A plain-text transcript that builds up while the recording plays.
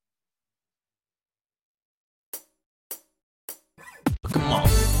Come on.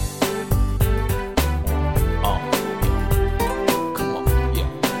 Yeah. Come on. Yeah.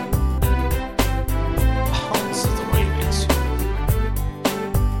 This is the remix.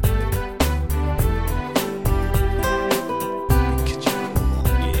 Get you cool,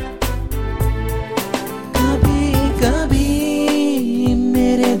 yeah. कभी कभी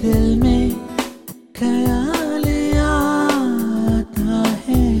मेरे दिल में ख्याल आता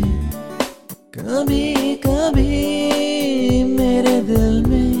है, कभी कभी मेरे दिल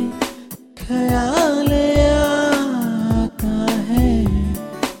में ख्याल आता है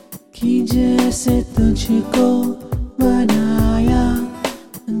कि जैसे तुझको बनाया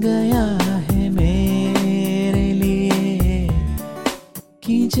गया है मेरे लिए,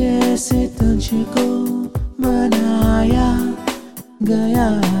 कि जैसे तुझको बनाया गया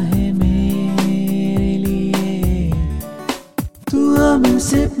है मेरे लिए। तू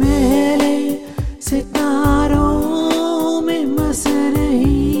हमसे पहले सितारों में मस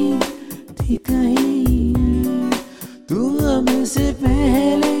रही थी कहीं, तू हमसे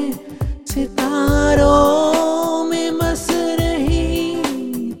पहले सितारों में मस रही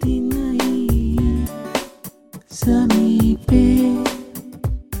थी नहीं। ज़मीं पे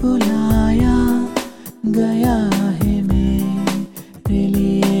बुलाया गया है मेरे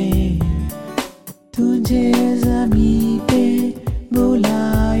लिए, तुझे ज़मीं पे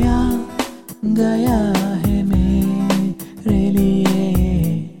बुलाया गया है मेरे लिए।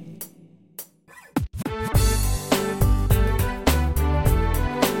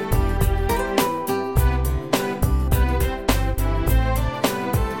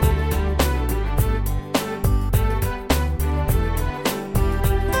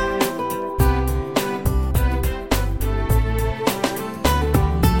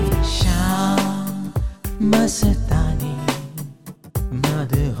 शाम मस्तानी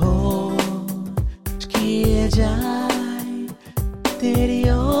मदहोश किए जाए तेरी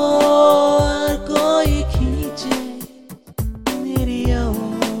ओर, कोई खींचे मेरी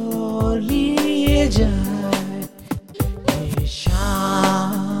ओर लिए जाए। ये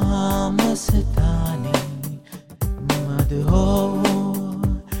शाम मस्तानी मदहोश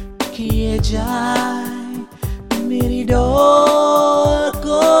किए जाए मेरी डोर,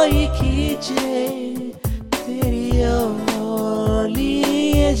 कोई खींचे तेरी ओर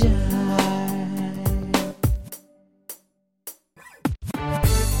लिए जाए।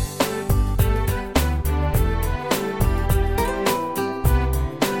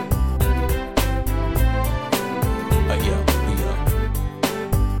 Yeah.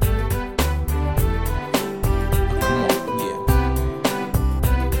 Come on, yeah.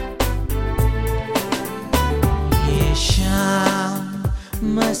 ये शाम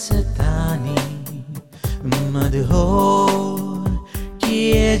मस्तानी मदहोश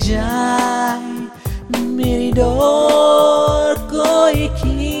किए जाए मेरी डोर, कोई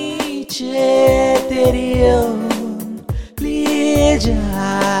खींचे तेरी ओर लिए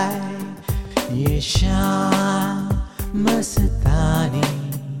जाए। ये शाम मस्तानी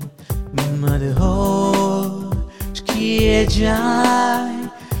मदहोश किए जाए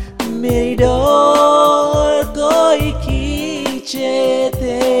मेरी डोर, कोई खींचे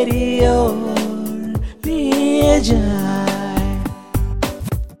तेरी ओर लिए जाए।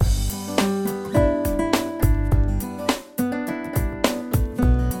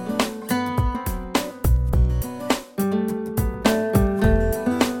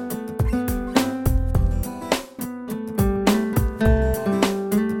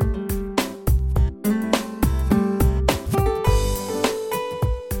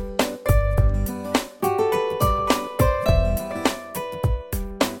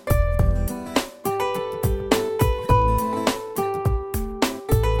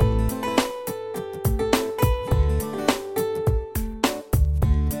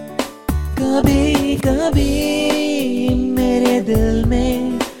 कभी कभी मेरे दिल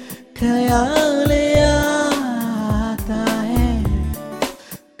में ख्याल आता है,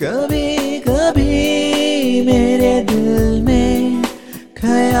 कभी कभी मेरे दिल में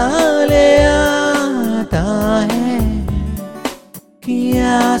ख्याल आता है कि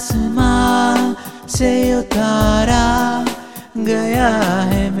आसमां से उतारा गया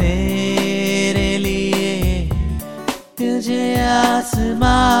है मेरे लिए, तुझे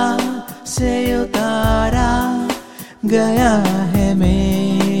आसमां से उतारा गया है मेरे